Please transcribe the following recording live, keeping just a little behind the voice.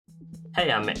Hey,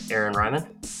 I'm Aaron Ryman.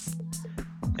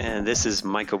 And this is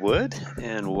Micah Wood,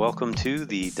 and welcome to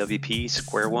the WP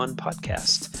Square One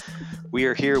podcast. We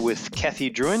are here with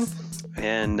Kathy Druin,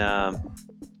 and I'm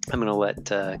going to let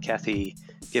Kathy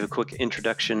give a quick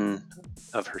introduction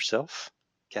of herself.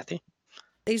 Kathy?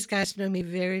 These guys know me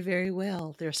very, very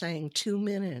well. They're saying 2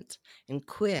 minutes and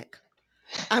quick.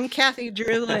 I'm Kathy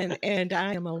Druin, and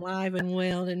I am alive and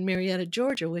well in Marietta,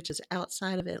 Georgia, which is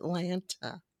outside of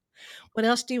Atlanta. What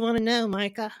else do you want to know,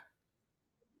 Micah?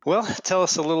 Well, tell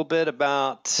us a little bit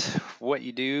about what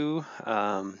you do,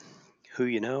 who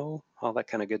you know, all that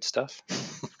kind of good stuff.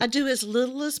 I do as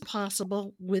little as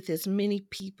possible with as many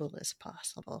people as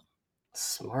possible.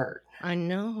 Smart. I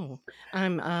know.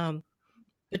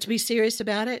 But to be serious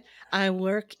about it, I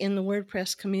work in the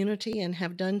WordPress community and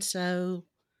have done so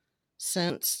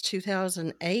since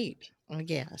 2008, I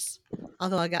guess.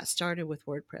 Although I got started with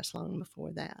WordPress long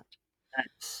before that.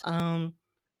 Nice.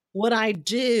 What I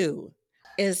do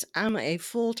is I'm a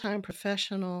full-time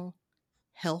professional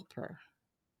helper.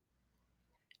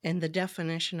 And the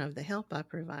definition of the help I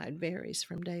provide varies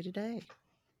from day to day.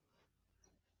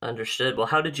 Understood. Well,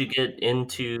 how did you get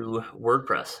into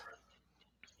WordPress?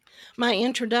 My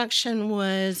introduction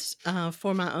was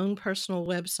for my own personal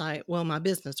website, well, my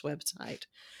business website,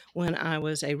 when I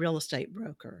was a real estate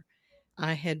broker.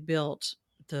 I had built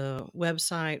the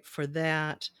website for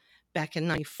that back in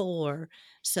 94.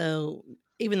 So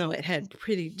even though it had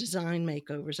pretty design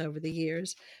makeovers over the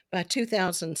years, by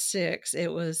 2006, it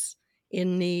was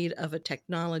in need of a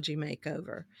technology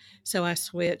makeover. So I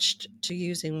switched to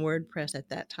using WordPress at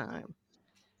that time.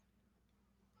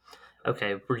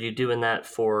 Okay, were you doing that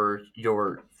for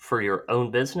your own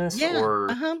business Yeah. or?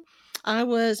 I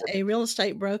was a real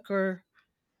estate broker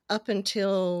up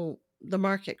until the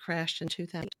market crashed in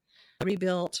 2000. I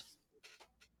rebuilt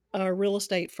our real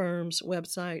estate firm's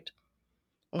website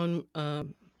on I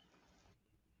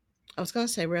was going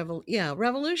to say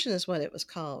Revolution is what it was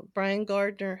called. Brian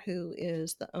Gardner, who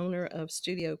is the owner of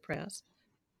Studio Press,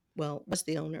 was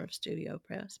the owner of Studio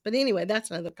Press. But anyway, that's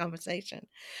another conversation.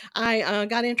 I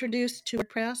got introduced to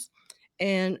WordPress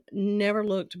and never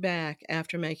looked back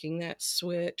after making that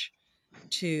switch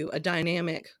to a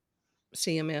dynamic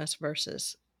CMS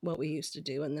versus what we used to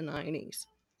do in the 90s.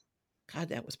 God,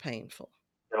 that was painful.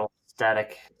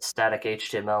 Static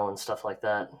HTML and stuff like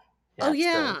that? Yeah, Oh,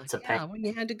 yeah. it's a pain. When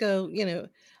you had to go,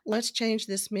 let's change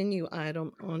this menu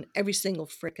item on every single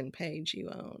frickin' page you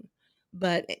own.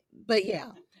 But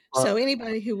yeah. So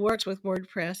anybody who works with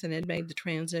WordPress and had made the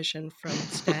transition from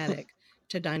static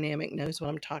to dynamic knows what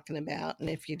I'm talking about. And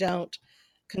if you don't,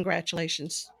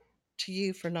 congratulations to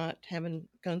you for not having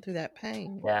gone through that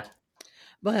pain. Yeah.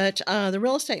 But the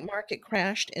real estate market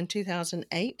crashed in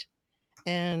 2008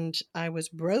 and I was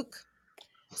broke.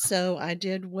 So I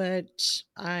did what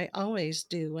I always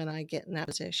do when I get in that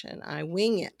position. I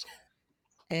wing it.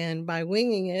 And by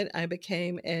winging it, I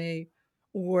became a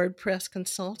WordPress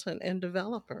consultant and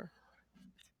developer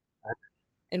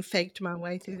and faked my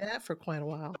way through that for quite a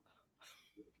while.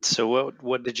 So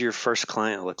what did your first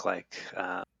client look like?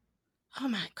 Oh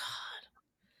my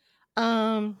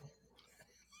God.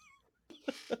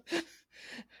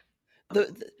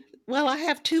 Well, I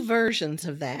have two versions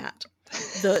of that.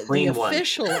 The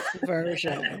official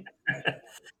version.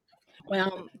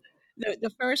 Well,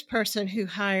 the first person who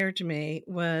hired me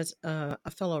was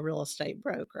a fellow real estate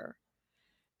broker.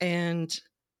 And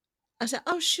I said,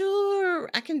 "Oh, sure,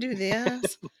 I can do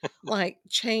this." Like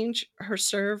change her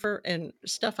server and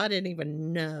stuff I didn't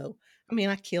even know. I mean,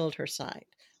 I killed her site.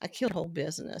 I killed her whole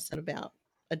business in about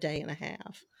a day and a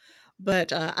half.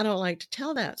 But I don't like to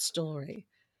tell that story.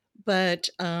 But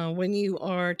when you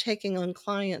are taking on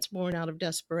clients born out of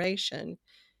desperation,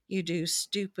 you do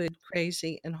stupid,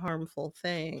 crazy, and harmful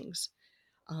things.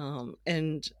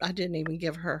 And I didn't even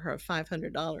give her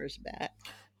 $500 back.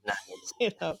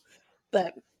 Nice.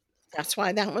 But that's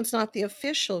why that one's not the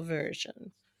official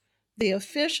version. The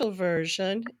official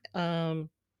version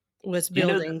was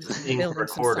building some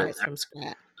sites from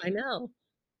scratch. I know,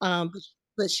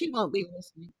 but she won't be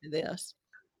listening to this.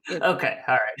 Okay,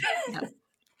 all right. Yeah.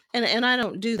 And I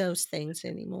don't do those things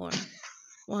anymore.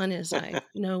 One is I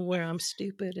know where I'm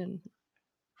stupid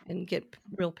and get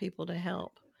real people to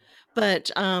help.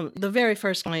 But the very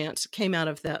first clients came out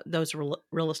of those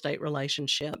real estate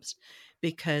relationships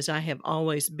because I have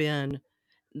always been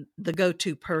the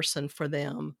go-to person for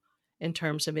them in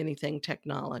terms of anything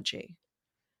technology.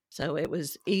 So it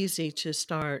was easy to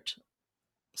start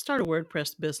a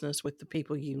WordPress business with the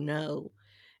people you know.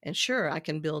 And sure, I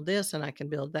can build this and I can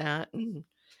build that. And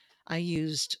I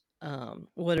used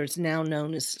what is now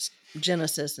known as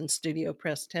Genesis and Studio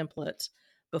Press templates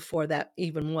before that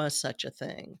even was such a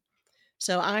thing.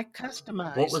 So I What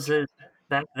customized. was it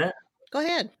back then? Go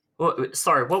ahead. Well,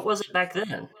 sorry, what was it back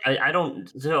then? I don't.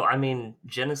 So I mean,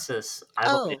 Genesis.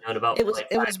 I've only Oh, known about it for was like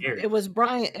it 5 was years.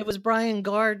 it was Brian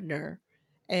Gardner,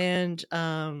 and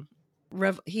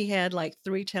he had like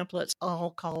 3 templates all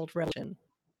called Revolution.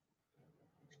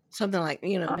 Something like,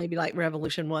 maybe like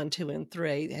Revolution 1, 2, and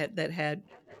 3 that had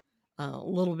a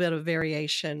little bit of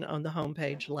variation on the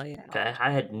homepage layout. Okay,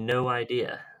 I had no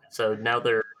idea. So now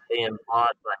they're being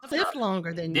bought by I've lived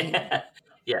longer than you. Yeah.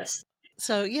 Yes.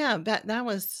 So yeah, that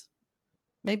was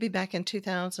maybe back in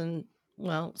 2000.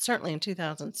 Well, certainly in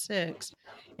 2006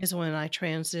 is when I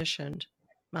transitioned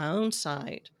my own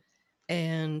site,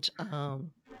 and I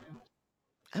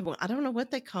don't know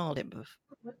what they called it, but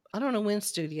I don't know when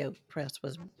Studio Press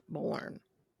was born.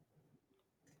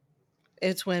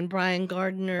 It's when Brian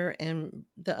Gardner and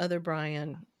the other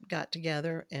Brian got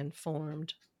together and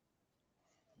formed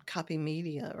Copy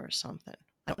Media or something.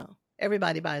 I don't know.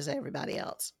 Everybody buys everybody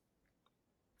else.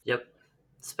 Yep.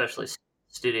 Especially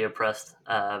Studio Press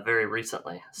very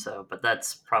recently. So, but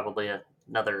that's probably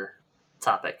another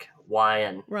topic. Why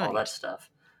and all that Right. stuff.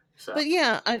 So, But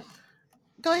yeah,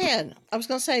 go ahead. I was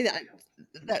going to say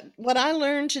that what I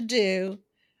learned to do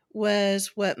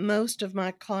was what most of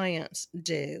my clients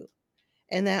do,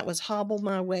 and that was hobble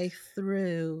my way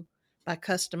through by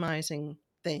customizing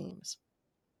themes.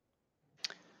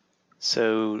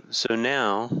 So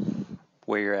now,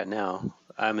 where you're at now,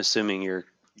 I'm assuming your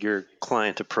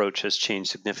client approach has changed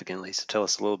significantly. So tell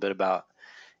us a little bit about,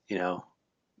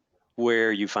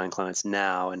 where you find clients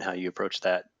now and how you approach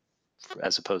that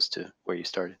as opposed to where you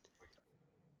started.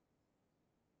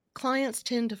 Clients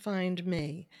tend to find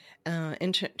me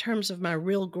in terms of my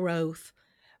real growth.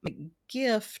 My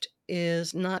gift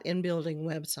is not in building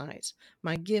websites.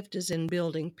 My gift is in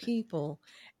building people,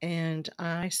 and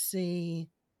I see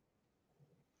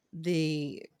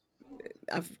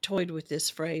I've toyed with this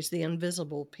phrase, the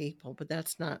invisible people, but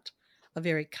that's not a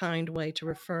very kind way to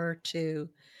refer to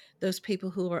those people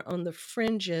who are on the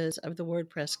fringes of the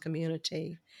WordPress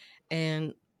community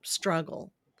and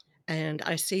struggle. And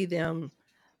I see them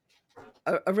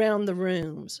around the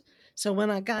rooms. So when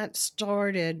I got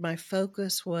started, my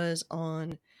focus was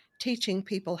on teaching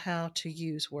people how to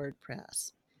use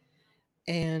WordPress.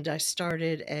 And I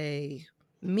started a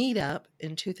meetup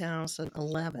in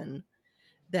 2011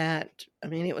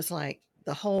 it was like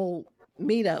the whole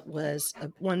meetup was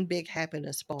one big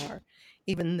happiness bar,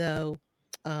 even though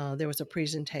there was a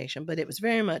presentation, but it was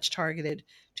very much targeted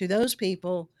to those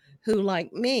people who,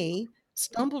 like me,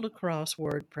 stumbled across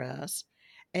WordPress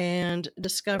and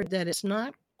discovered that it's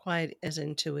not quite as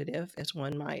intuitive as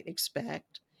one might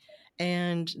expect.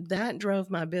 And that drove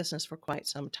my business for quite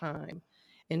some time.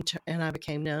 And I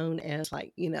became known as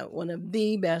one of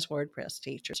the best WordPress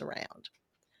teachers around.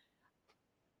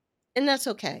 And that's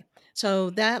okay.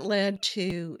 So that led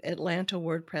to Atlanta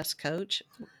WordPress Coach.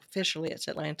 Officially, it's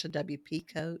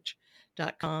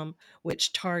atlantawpcoach.com,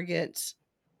 which targets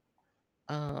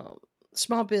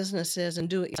small businesses and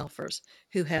do-it-yourselfers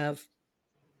who have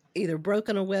either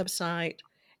broken a website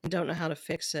and don't know how to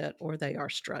fix it, or they are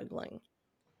struggling.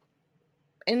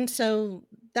 And so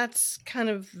that's kind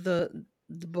of the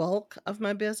bulk of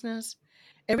my business.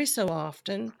 Every so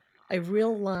often, a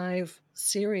real live,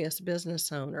 serious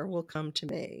business owner will come to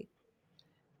me.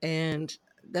 And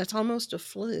that's almost a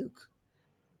fluke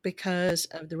because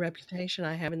of the reputation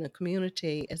I have in the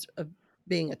community as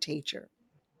being a teacher.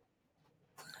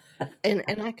 And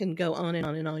I can go on and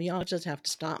on and on. Y'all just have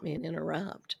to stop me and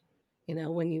interrupt,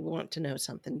 when you want to know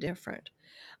something different.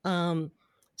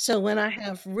 So when I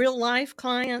have real life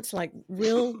clients, like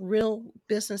real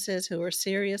businesses who are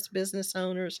serious business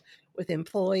owners with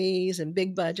employees and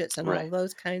big budgets and all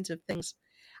those kinds of things,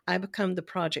 I become the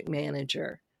project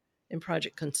manager and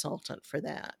project consultant for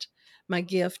that. My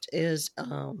gift is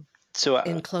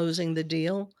in closing the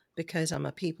deal, because I'm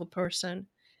a people person.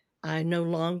 I no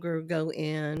longer go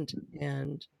in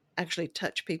and actually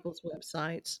touch people's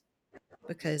websites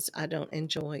because I don't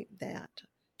enjoy that.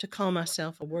 To call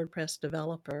myself a WordPress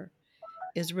developer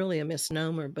is really a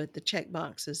misnomer, but the check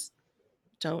boxes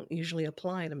don't usually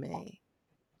apply to me.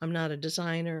 I'm not a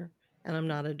designer and I'm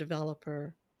not a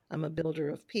developer. I'm a builder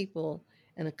of people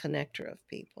and a connector of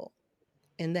people.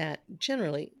 And that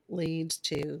generally leads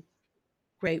to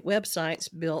great websites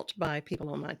built by people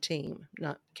on my team,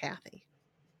 not Kathy.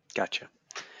 Gotcha.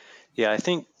 Yeah, I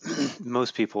think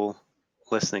most people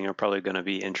listening are probably going to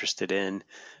be interested in,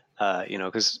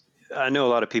 because I know a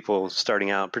lot of people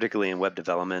starting out, particularly in web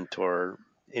development or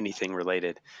anything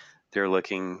related, they're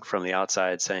looking from the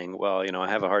outside saying, well, I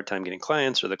have a hard time getting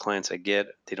clients, or the clients I get,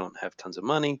 they don't have tons of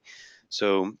money.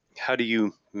 So how do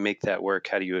you make that work?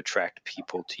 How do you attract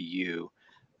people to you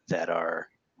that are,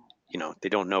 they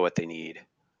don't know what they need?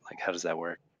 Like, how does that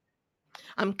work?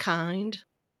 I'm kind.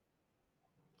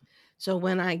 So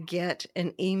when I get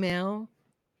an email,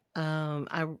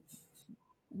 I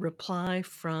reply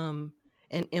from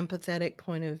an empathetic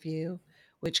point of view,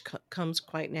 which comes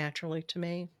quite naturally to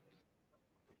me.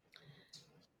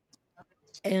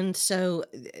 And so,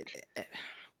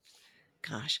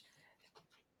 gosh,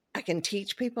 I can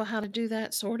teach people how to do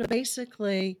that sort of.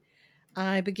 Basically,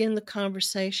 I begin the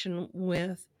conversation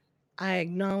with, I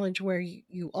acknowledge where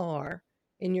you are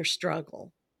in your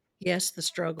struggle. Yes, the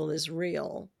struggle is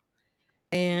real.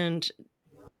 And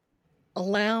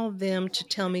allow them to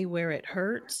tell me where it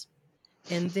hurts.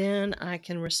 And then I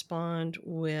can respond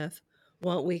with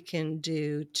what we can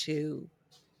do to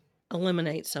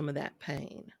eliminate some of that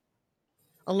pain.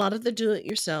 A lot of the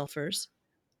do-it-yourselfers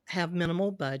have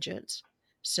minimal budgets,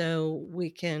 so we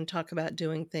can talk about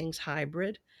doing things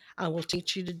hybrid. I will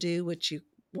teach you to do what you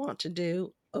want to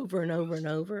do over and over and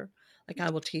over. Like,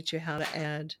 I will teach you how to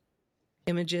add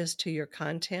images to your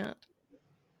content.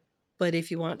 But if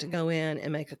you want to go in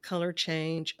and make a color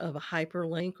change of a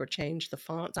hyperlink or change the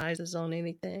font sizes on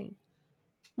anything,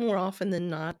 more often than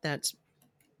not, that's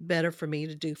better for me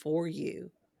to do for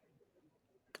you.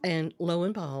 And lo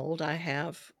and behold, I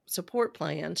have support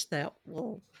plans that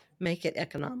will make it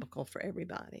economical for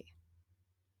everybody.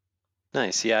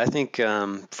 Nice. Yeah, I think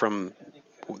from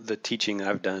the teaching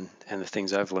I've done and the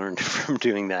things I've learned from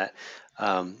doing that,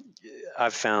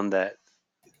 I've found that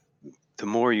the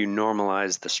more you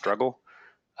normalize the struggle,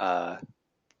 the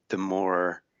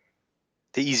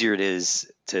easier it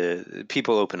is to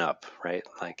people open up, right?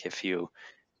 Like if you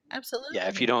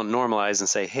Absolutely. don't normalize and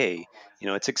say, hey,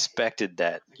 it's expected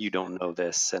that you don't know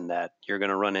this and that you're going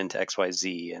to run into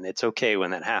XYZ, and it's okay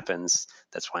when that happens.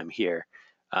 That's why I'm here.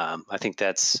 I think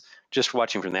that's just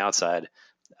watching from the outside.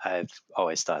 I've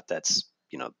always thought that's,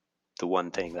 the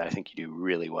one thing that I think you do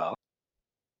really well.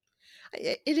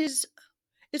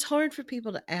 It's hard for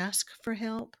people to ask for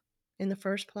help in the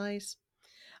first place,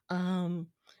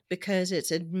 because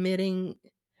it's admitting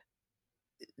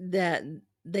that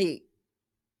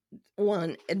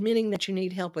admitting that you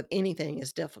need help with anything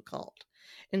is difficult.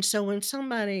 And so when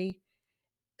somebody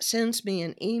sends me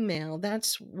an email,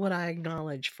 that's what I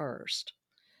acknowledge first.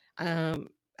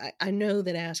 I know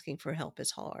that asking for help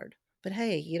is hard, but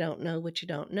hey, you don't know what you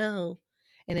don't know.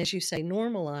 And as you say,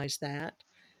 normalize that.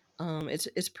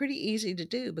 It's pretty easy to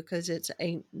do because it's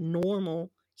a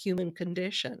normal human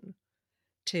condition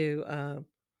to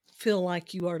feel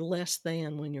like you are less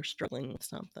than when you're struggling with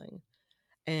something.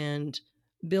 And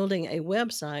building a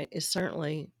website is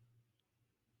certainly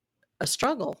a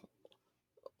struggle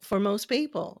for most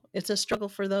people. It's a struggle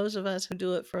for those of us who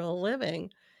do it for a living,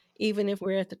 even if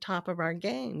we're at the top of our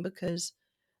game, because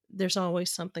there's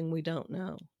always something we don't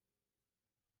know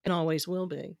and always will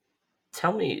be.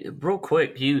 Tell me real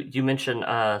quick, you mentioned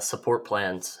support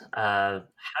plans. How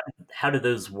do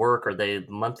those work? Are they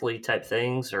monthly type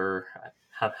things, or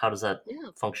how does that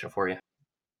function for you?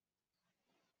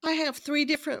 I have 3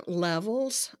 different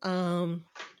levels. One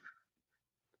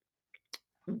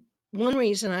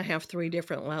reason I have 3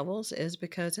 different levels is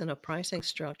because in a pricing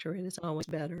structure, it is always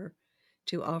better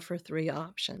to offer 3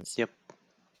 options. Yep.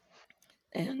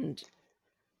 And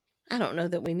I don't know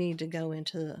that we need to go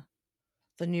into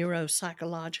the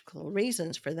neuropsychological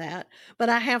reasons for that, but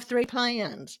I have 3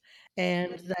 plans,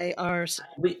 and they are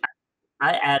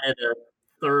I added a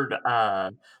third,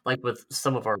 like with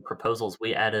some of our proposals,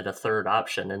 we added a third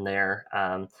option in there,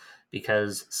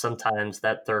 because sometimes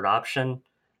that third option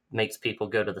makes people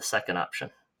go to the second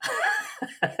option.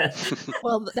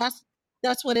 Well,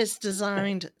 that's what it's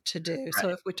designed to do. Right. So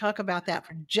if we talk about that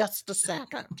for just a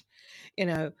second,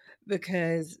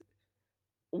 because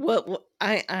what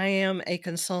I am a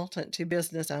consultant to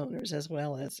business owners as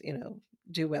well as,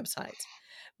 do websites.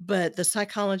 But the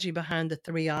psychology behind the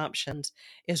 3 options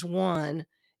is, one,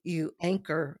 you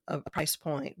anchor a price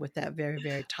point with that very,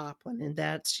 very top one, and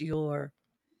that's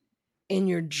in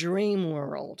your dream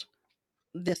world,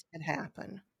 this could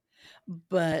happen.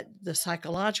 But the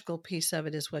psychological piece of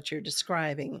it is what you're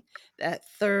describing. That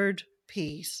third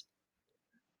piece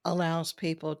allows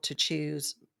people to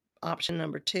choose option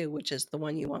number 2, which is the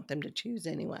one you want them to choose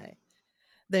anyway.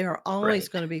 There are always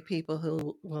going to be people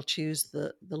who will choose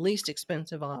the least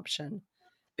expensive option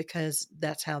because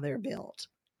that's how they're built.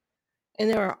 And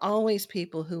there are always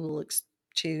people who will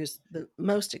choose the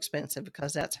most expensive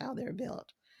because that's how they're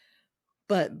built.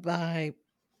 But by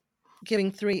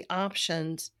giving 3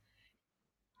 options,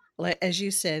 like as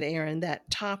you said, Aaron, that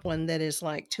top one that is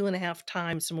like 2.5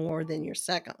 times more than your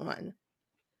second one,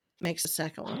 makes the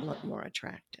second one look more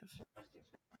attractive.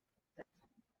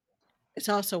 It's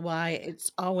also why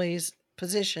it's always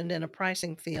positioned in a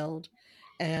pricing field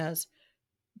as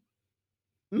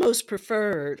most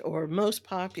preferred or most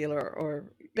popular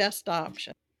or best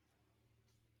option.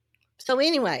 So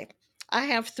anyway, I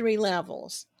have 3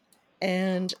 levels,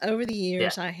 and over the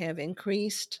years I have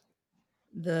increased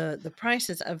the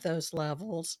prices of those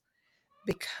levels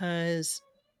because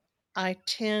I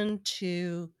tend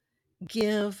to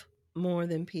give more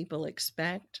than people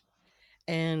expect.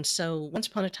 And so once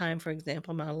upon a time, for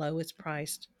example, my lowest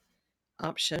priced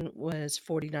option was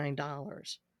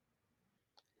 $49.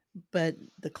 But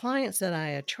the clients that I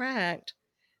attract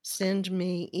send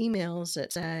me emails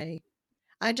that say,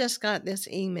 I just got this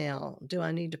email. Do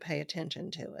I need to pay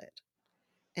attention to it?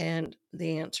 And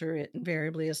the answer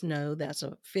invariably is no, that's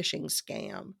a phishing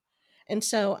scam. And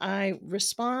so I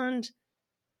respond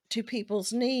to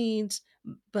people's needs,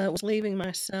 but was leaving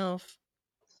myself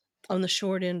on the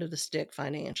short end of the stick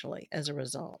financially as a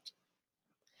result.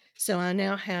 So I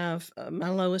now have my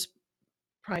lowest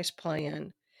price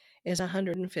plan is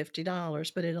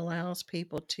 $150, but it allows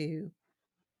people to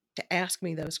ask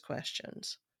me those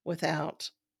questions without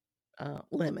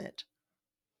limit.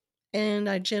 And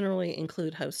I generally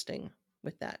include hosting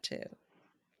with that too.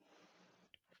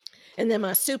 And then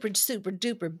my super, super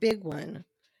duper big one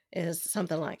is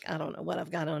something like, I don't know what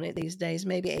I've got on it these days,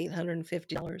 maybe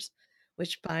 $850,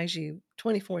 which buys you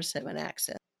 24/7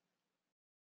 access.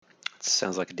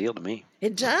 Sounds like a deal to me.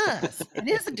 It does. It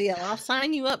is a deal. I'll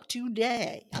sign you up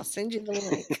today. I'll send you the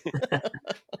link.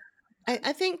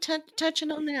 I think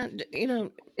touching on that,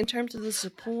 in terms of the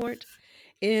support,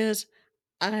 is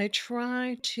I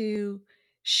try to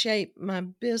shape my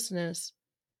business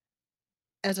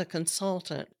as a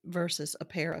consultant versus a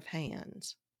pair of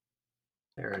hands.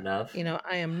 Fair enough.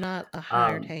 I am not a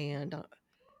hired hand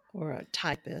or a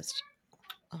typist.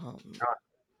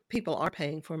 People are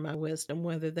paying for my wisdom,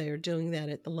 whether they are doing that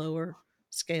at the lower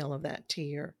scale of that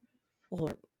tier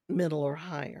or middle or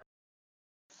higher.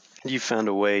 You found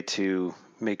a way to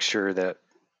make sure that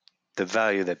the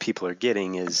value that people are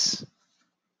getting is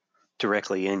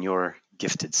directly in your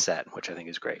gifted set, which I think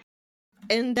is great.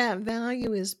 And that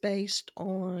value is based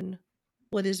on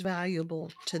what is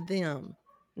valuable to them,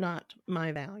 not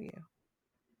my value.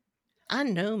 I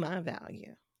know my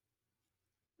value.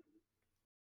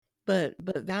 But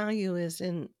value is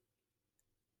in,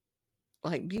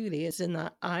 like beauty, is in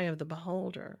the eye of the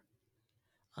beholder.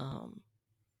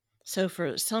 So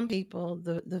for some people,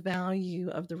 the value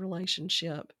of the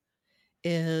relationship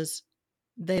is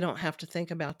they don't have to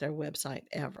think about their website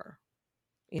ever.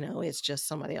 It's just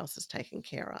somebody else is taking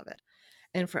care of it.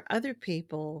 And for other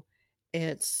people,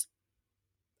 it's,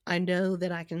 I know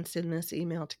that I can send this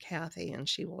email to Kathy and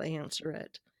she will answer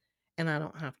it and I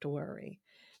don't have to worry.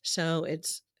 So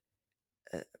it's,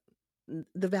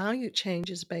 the value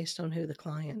changes based on who the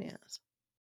client is.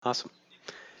 Awesome.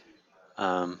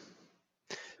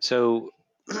 So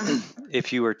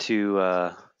if you were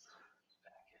to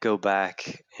go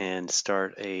back and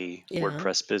start a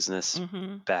WordPress business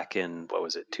back in,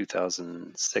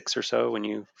 2006 or so when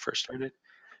you first started,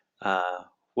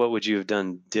 what would you have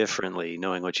done differently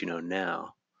knowing what you know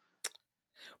now?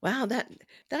 Wow,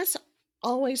 that's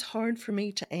always hard for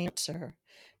me to answer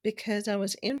because I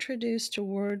was introduced to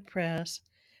WordPress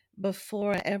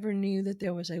before I ever knew that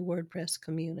there was a WordPress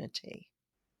community.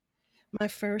 My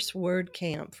first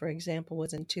WordCamp, for example,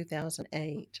 was in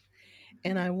 2008.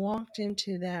 And I walked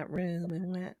into that room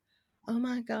and went, oh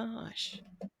my gosh,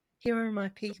 here are my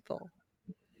people.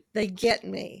 They get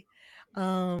me.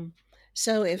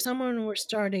 So if someone were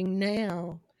starting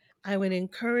now, I would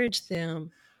encourage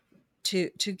them to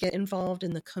get involved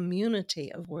in the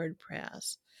community of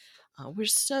WordPress. We're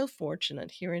so fortunate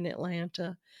here in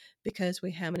Atlanta because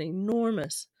we have an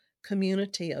enormous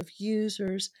community of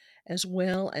users as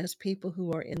well as people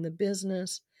who are in the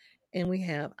business. And we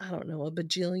have, I don't know, a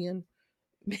bajillion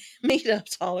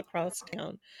meetups all across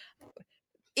town.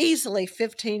 Easily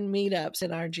 15 meetups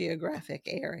in our geographic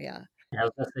area. I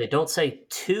was going to say, don't say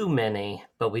too many,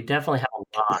 but we definitely have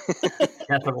a lot.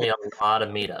 Definitely a lot of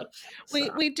meetups. So.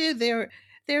 We do.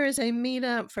 There is a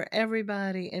meetup for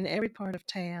everybody in every part of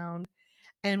town.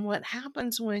 And what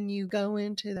happens when you go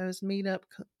into those meetup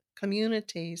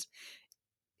communities,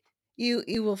 you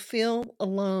will feel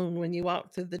alone when you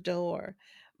walk through the door.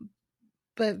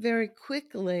 But very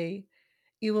quickly,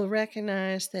 you will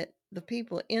recognize that the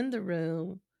people in the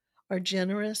room are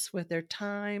generous with their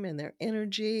time and their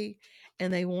energy,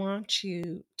 and they want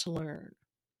you to learn.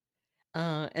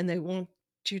 And they want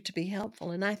you to be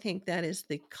helpful. And I think that is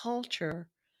the culture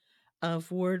of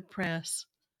WordPress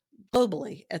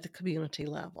globally at the community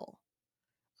level.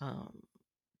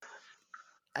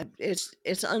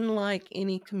 It's unlike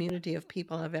any community of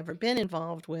people I've ever been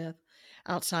involved with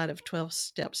outside of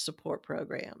 12-step support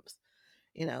programs.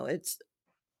 It's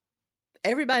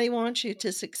everybody wants you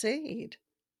to succeed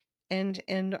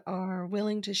and are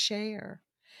willing to share.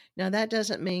 Now, that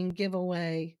doesn't mean give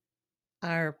away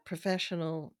our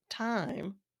professional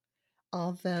time,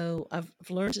 although I've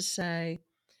learned to say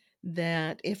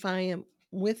that if I am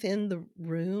within the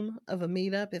room of a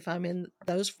meetup, if I'm in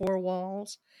those four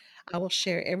walls, I will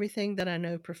share everything that I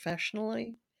know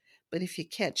professionally. But if you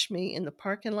catch me in the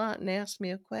parking lot and ask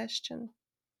me a question,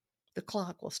 the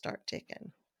clock will start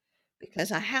ticking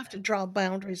because I have to draw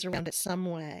boundaries around it some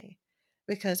way,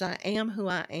 because I am who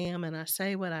I am and I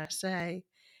say what I say,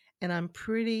 and I'm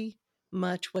pretty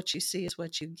much what you see is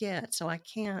what you get. So I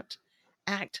can't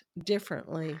act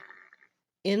differently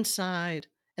inside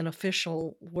an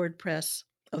official WordPress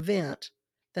event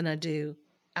than I do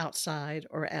outside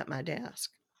or at my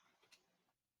desk.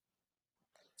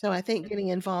 So I think getting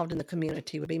involved in the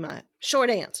community would be my short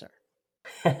answer.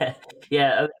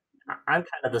 Yeah, I'm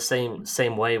kind of the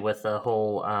same way with the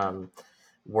whole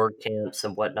WordCamps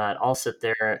and whatnot. I'll sit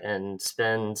there and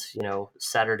spend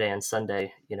Saturday and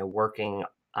Sunday working,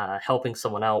 helping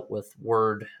someone out with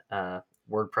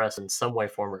WordPress in some way,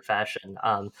 form, or fashion.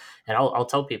 And I'll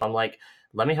tell people, I'm like,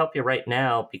 let me help you right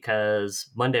now, because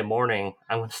Monday morning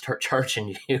I'm going to start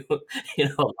charging you,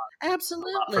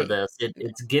 Absolutely. for this.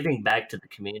 It's giving back to the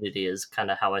community is kind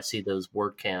of how I see those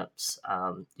WordCamps.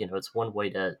 It's one way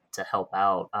to help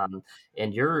out.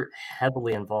 And you're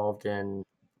heavily involved in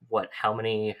how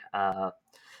many, I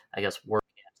guess,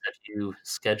 WordCamps have you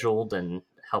scheduled and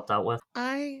helped out with?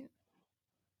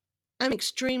 I'm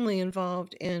extremely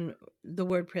involved in the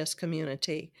WordPress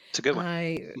community. It's a good one.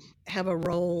 I have a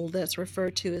role that's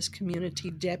referred to as community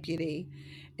deputy,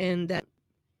 and that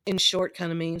in short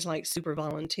kind of means like super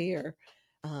volunteer.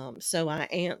 So I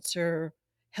answer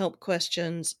help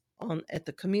questions at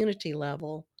the community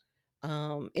level,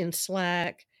 in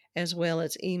Slack as well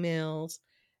as emails.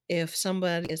 If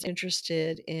somebody is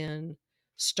interested in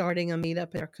starting a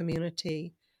meetup in our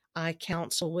community, I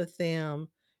counsel with them,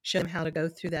 show them how to go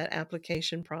through that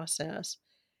application process,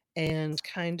 and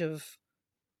I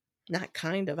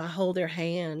hold their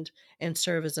hand and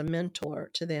serve as a mentor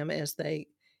to them as they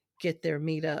get their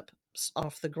meetup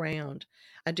off the ground.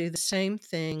 I do the same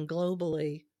thing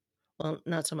globally, well,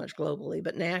 not so much globally,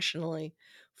 but nationally,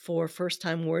 for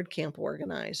first-time WordCamp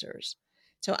organizers.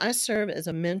 So I serve as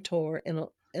a mentor in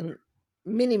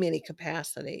many, many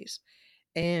capacities,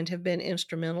 and have been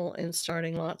instrumental in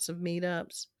starting lots of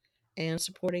meetups and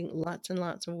supporting lots and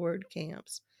lots of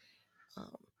WordCamps.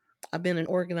 I've been an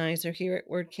organizer here at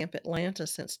WordCamp Atlanta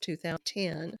since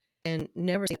 2010 and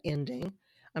never seen it ending.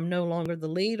 I'm no longer the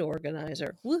lead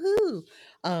organizer. Woohoo!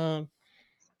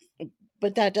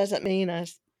 But that doesn't mean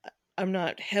I'm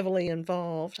not heavily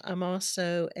involved. I'm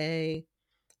also a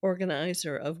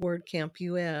organizer of WordCamp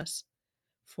US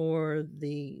for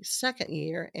the second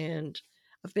year, and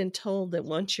I've been told that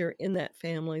once you're in that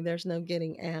family, there's no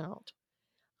getting out.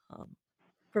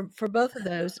 For both of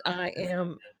those, I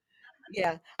am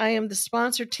the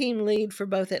sponsor team lead for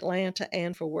both Atlanta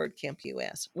and for WordCamp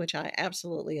US, which I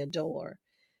absolutely adore.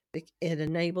 It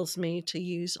enables me to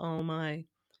use all my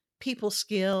people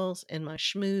skills and my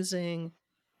schmoozing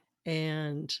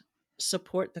and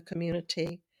support the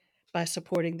community by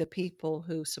supporting the people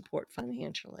who support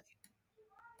financially,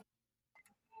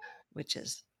 which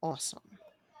is awesome.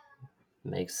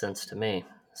 Makes sense to me.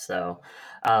 So,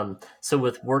 so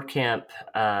with WordCamp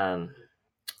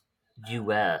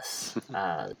US,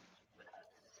 are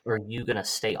you going to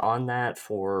stay on that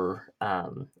for?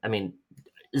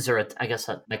 Is there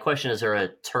my question, is there a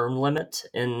term limit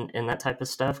in that type of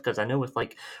stuff? Because I know with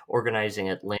like organizing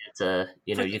Atlanta,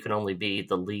 you can only be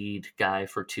the lead guy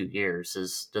for 2 years.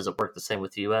 Does it work the same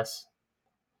with US?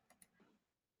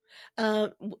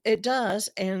 It does,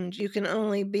 and you can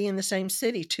only be in the same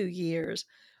city 2 years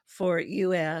for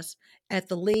US at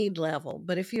the lead level.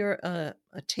 But if you're a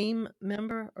team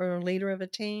member or a leader of a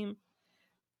team,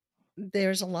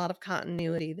 there's a lot of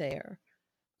continuity there,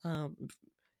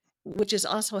 which is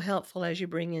also helpful as you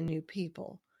bring in new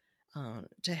people,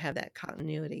 to have that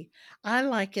continuity. I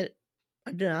like it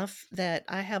enough that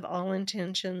I have all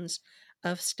intentions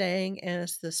of staying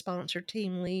as the sponsor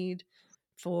team lead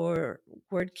for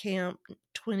WordCamp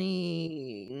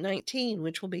 2019,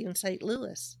 which will be in St.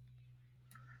 Louis.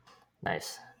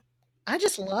 Nice. I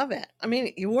just love it. I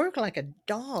mean, you work like a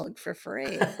dog for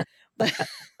free, but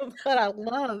I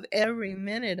love every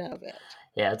minute of it.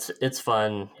 Yeah, it's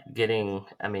fun getting.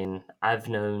 I've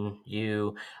known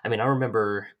you. I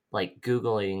remember like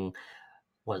Googling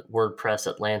what WordPress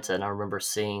Atlanta, and I remember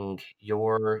seeing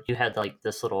you had like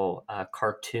this little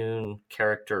cartoon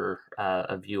character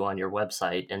of you on your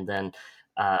website, and then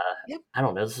uh, Yep. I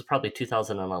don't know, this is probably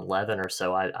 2011 or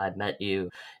so. I met you,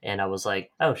 and I was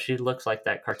like, oh, she looks like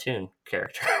that cartoon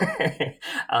character.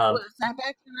 um, Was that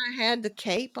back when I had the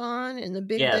cape on and the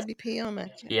big yes, WP on my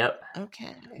chest? yep.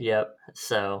 Okay. Yep.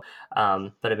 So,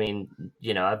 but I mean,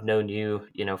 I've known you,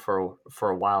 for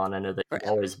a while, and I know that you've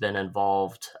Forever. always been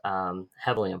involved,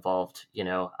 heavily involved,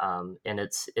 and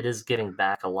it is giving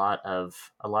back a lot of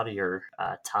your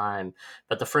time,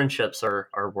 but the friendships are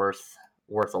worth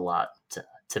a lot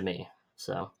to me.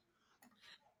 So,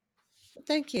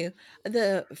 Thank you.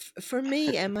 For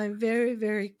me, at my very,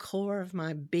 very core of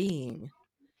my being,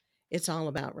 it's all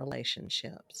about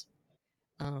relationships.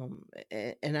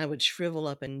 And I would shrivel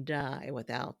up and die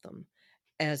without them,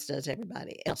 as does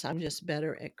everybody else. I'm just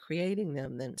better at creating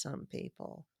them than some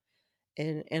people.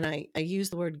 And I use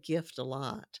the word gift a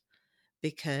lot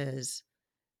because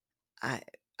I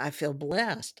I feel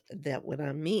blessed that when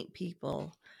I meet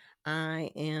people,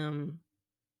 I am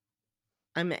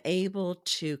I'm able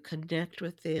to connect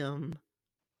with them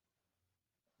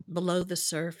below the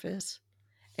surface,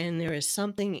 and there is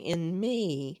something in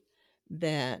me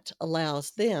that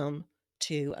allows them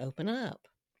to open up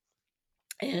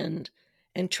and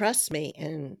trust me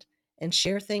and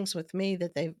share things with me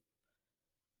that they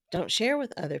don't share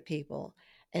with other people.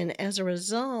 And as a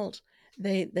result,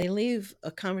 they leave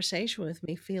a conversation with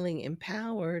me feeling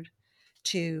empowered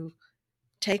to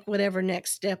take whatever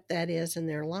next step that is in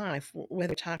their life,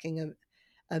 whether talking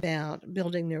about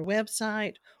building their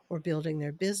website or building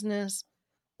their business,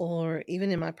 or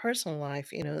even in my personal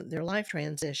life, their life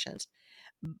transitions.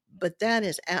 But that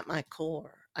is at my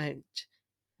core.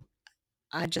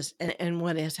 I just, and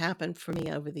what has happened for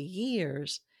me over the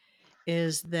years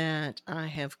is that I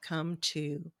have come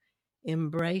to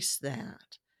embrace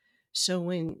that. So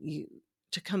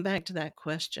to come back to that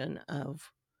question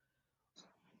of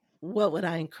what would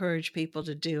I encourage people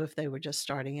to do if they were just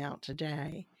starting out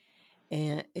today?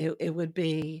 And it would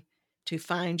be to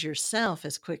find yourself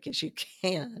as quick as you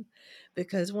can,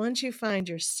 because once you find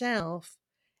yourself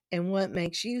and what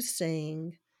makes you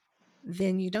sing,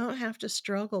 then you don't have to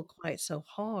struggle quite so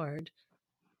hard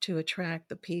to attract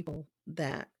the people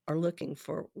that are looking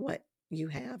for what you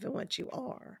have and what you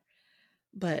are.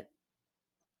 But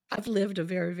I've lived a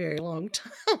very, very long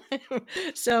time.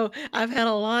 So I've had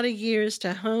a lot of years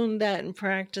to hone that and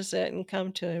practice it and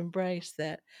come to embrace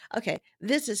that. Okay,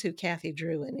 this is who Kathy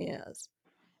Druin is.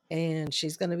 And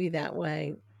she's going to be that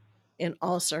way in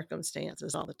all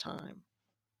circumstances all the time.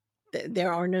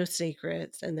 There are no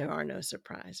secrets and there are no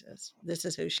surprises. This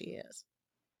is who she is.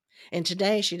 And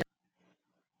today she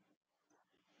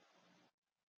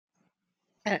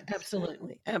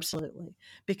absolutely, absolutely,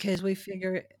 because we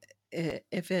figure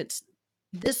if it's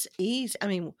this easy, I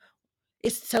mean,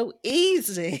 it's so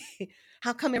easy.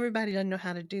 How come everybody doesn't know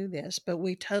how to do this? But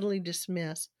we totally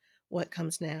dismiss what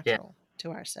comes yeah, natural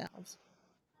to ourselves.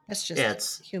 That's yeah,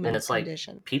 just and human it's like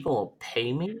condition. people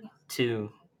pay me to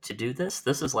do this.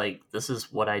 This is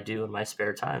what I do in my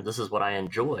spare time. This is what I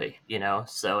enjoy,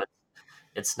 So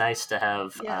it's nice to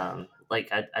have Yeah. like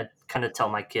I kind of tell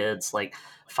my kids, like,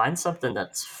 find something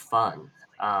that's fun.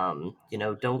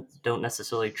 Don't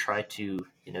necessarily try to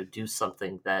do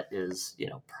something that is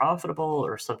profitable,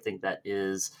 or something that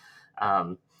is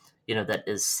um, that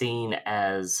is seen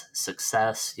as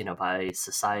success by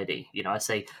society. I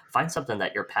say, find something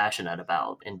that you're passionate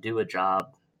about and do a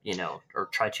job, or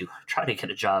try to get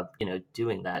a job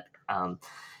doing that,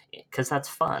 because that's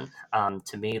fun.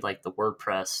 To me, like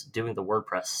doing the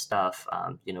WordPress stuff,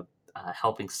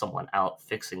 helping someone out,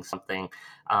 fixing something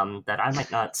that I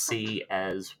might not see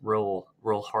as real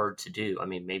hard to do. I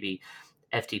mean, maybe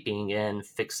FTPing in,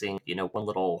 fixing, one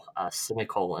little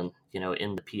semicolon,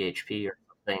 in the PHP or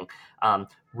something.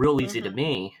 Real easy to Hmm.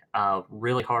 me,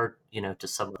 really hard, to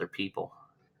some other people.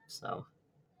 So,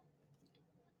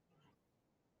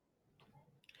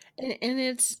 And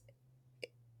it's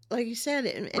like you said,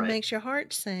 it right. makes your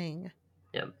heart sing.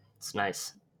 Yeah, it's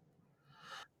nice.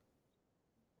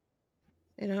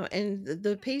 And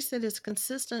the piece that is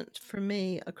consistent for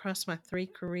me across my 3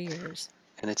 careers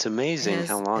And it's amazing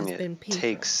how long has it been people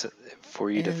takes for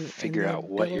you to and figure the out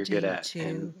what you're good ability at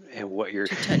and what your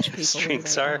to touch people where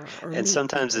strengths they are. are or And meet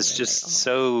sometimes people it's where they just are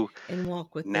so and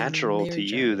walk with them in natural their to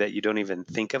you that journey. you don't even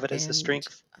think of it as a And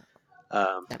strength,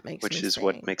 that makes which me is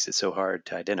what sing. makes it so hard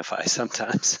to identify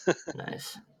sometimes.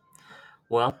 Nice.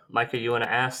 Well, Micah, you want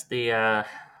to ask the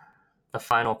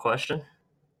final question?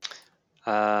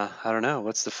 I don't know.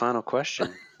 What's the final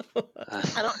question?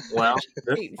 I don't Well, have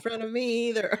a sheet in front of me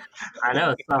either. I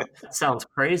know it sounds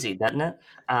crazy, doesn't it?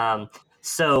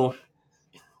 So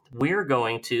we're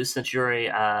going to, since you're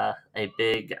a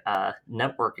big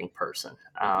networking person,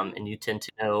 and you tend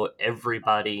to know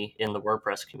everybody in the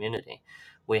WordPress community,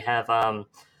 we have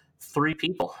 3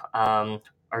 people. Can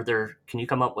you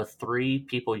come up with 3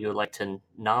 people you would like to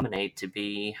nominate to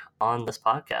be on this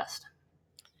podcast?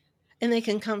 And they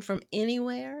can come from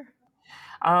anywhere?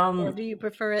 Or do you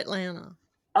prefer Atlanta?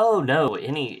 Oh no,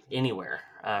 anywhere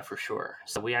for sure.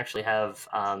 So we actually have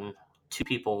 2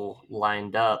 people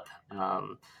lined up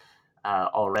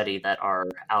already that are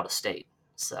out of state.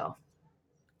 So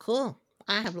cool.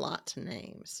 I have lots of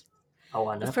names. Oh,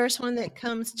 I know. The first one that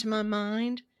comes to my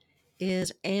mind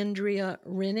is Andrea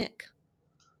Rennick.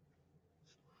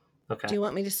 Okay. Do you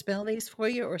want me to spell these for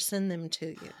you or send them to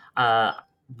you? I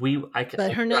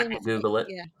can Google it.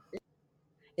 Yeah.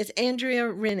 It's Andrea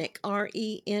Rennick, Rennick.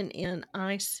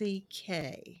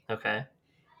 Okay.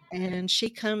 And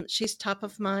she's top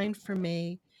of mind for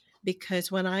me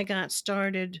because when I got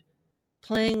started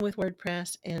playing with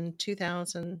WordPress in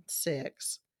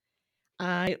 2006,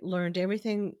 I learned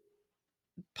everything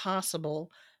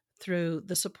possible through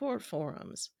the support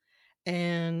forums.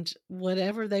 And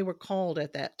whatever they were called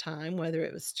at that time, whether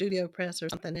it was StudioPress or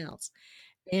something else,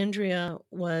 Andrea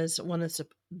was one of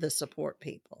the support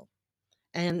people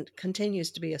and continues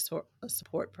to be a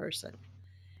support person.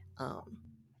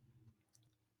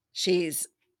 She's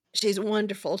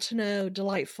wonderful to know,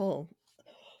 delightful.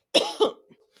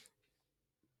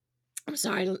 I'm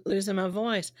sorry, losing my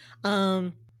voice.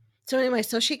 So anyway,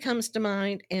 so she comes to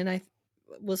mind, and I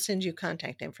will send you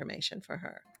contact information for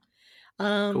her.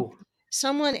 Cool.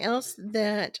 Someone else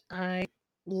that I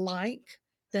like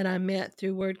that I met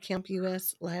through WordCamp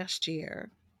US last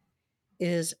year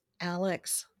is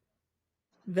Alex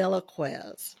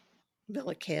Velazquez.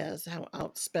 How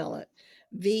I'll spell it.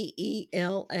 Velaquez,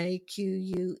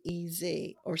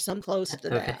 or some close to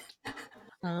that.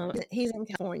 He's in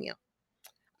California.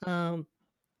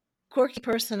 Quirky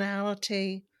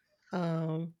personality.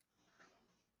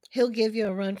 He'll give you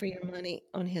a run for your money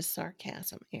on his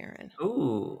sarcasm, Aaron.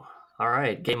 Ooh, all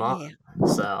right, game on. Yeah.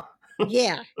 So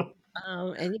yeah,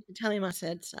 and you can tell him I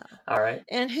said so. All right.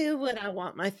 And who would I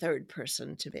want my third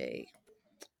person to be?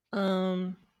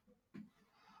 You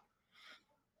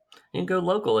can go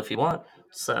local if you want.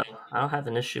 So I don't have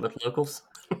an issue with locals.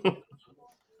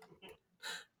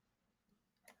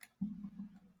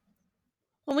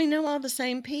 Well, we know all the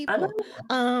same people.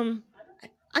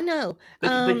 I know.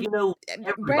 But you know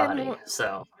everybody,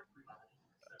 so.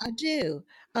 I do.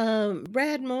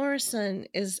 Brad Morrison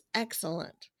is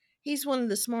excellent. He's one of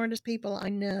the smartest people I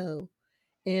know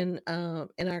in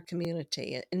our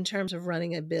community in terms of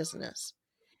running a business,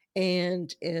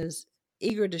 and is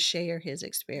eager to share his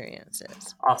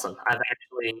experiences. Awesome. I've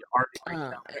actually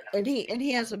already and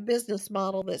he has a business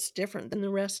model that's different than the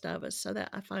rest of us, so that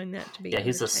I find that to be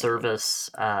he's a service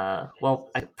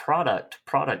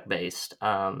product based, where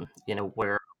a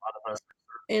lot of us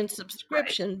and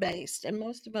subscription based, and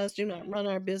most of us do not run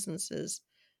our businesses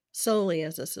solely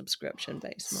as a subscription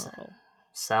based model.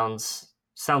 Sounds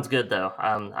good though.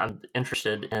 I'm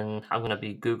interested in. I'm going to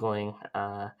be Googling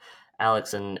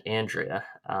Alex and Andrea,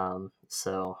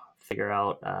 so figure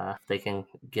out if they can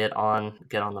get on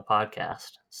the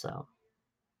podcast. So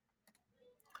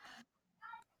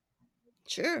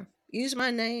sure, use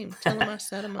my name. Tell them I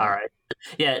set them up. All right.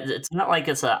 Yeah, it's not like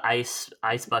it's a ice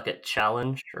bucket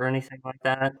challenge or anything like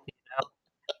that.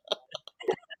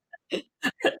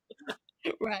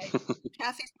 Right.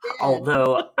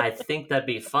 Although I think that'd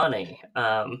be funny,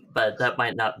 but that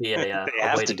might not be a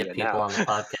way to get people on the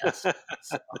podcast.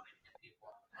 So.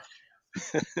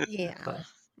 Yeah,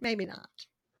 maybe not.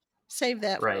 Save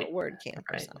that for a WordCamp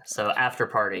or something. So after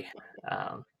party,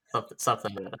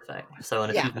 something to that effect. So,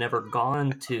 and if you've never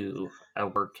gone to a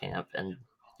WordCamp and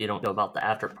you don't know about the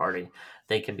after party,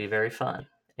 they can be very fun,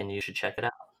 and you should check it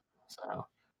out. So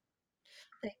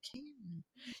they can.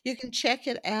 You can check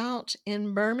it out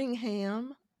in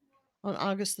Birmingham on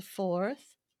August the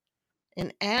 4th,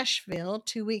 in Asheville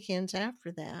 2 weekends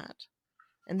after that,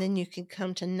 and then you can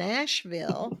come to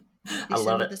Nashville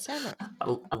December the 7th.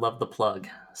 I love the plug.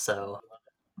 So,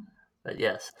 but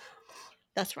yes.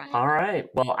 That's right. All right.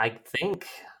 Well, I think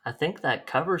that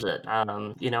covers it.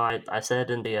 I said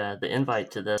in the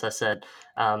invite to this, I said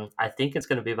I think it's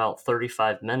going to be about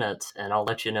 35 minutes, and I'll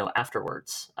let you know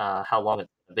afterwards how long it's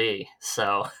going to be.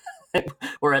 So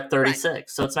we're at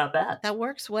 36, so it's not bad. That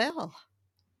works well.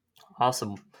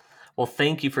 Awesome. Well,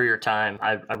 thank you for your time.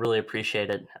 I really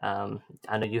appreciate it.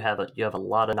 I know you have a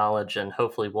lot of knowledge, and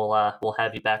hopefully we'll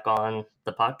have you back on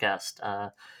the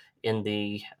podcast in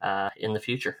the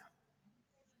future.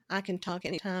 I can talk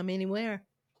anytime, anywhere,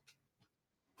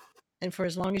 and for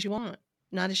as long as you want,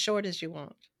 not as short as you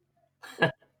want.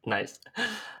 Nice.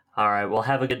 All right. Well,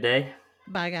 have a good day.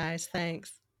 Bye, guys.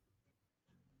 Thanks.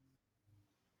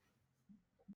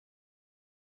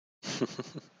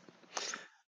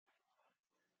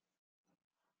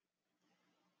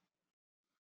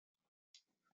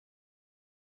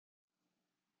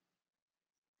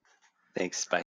 Thanks. Bye.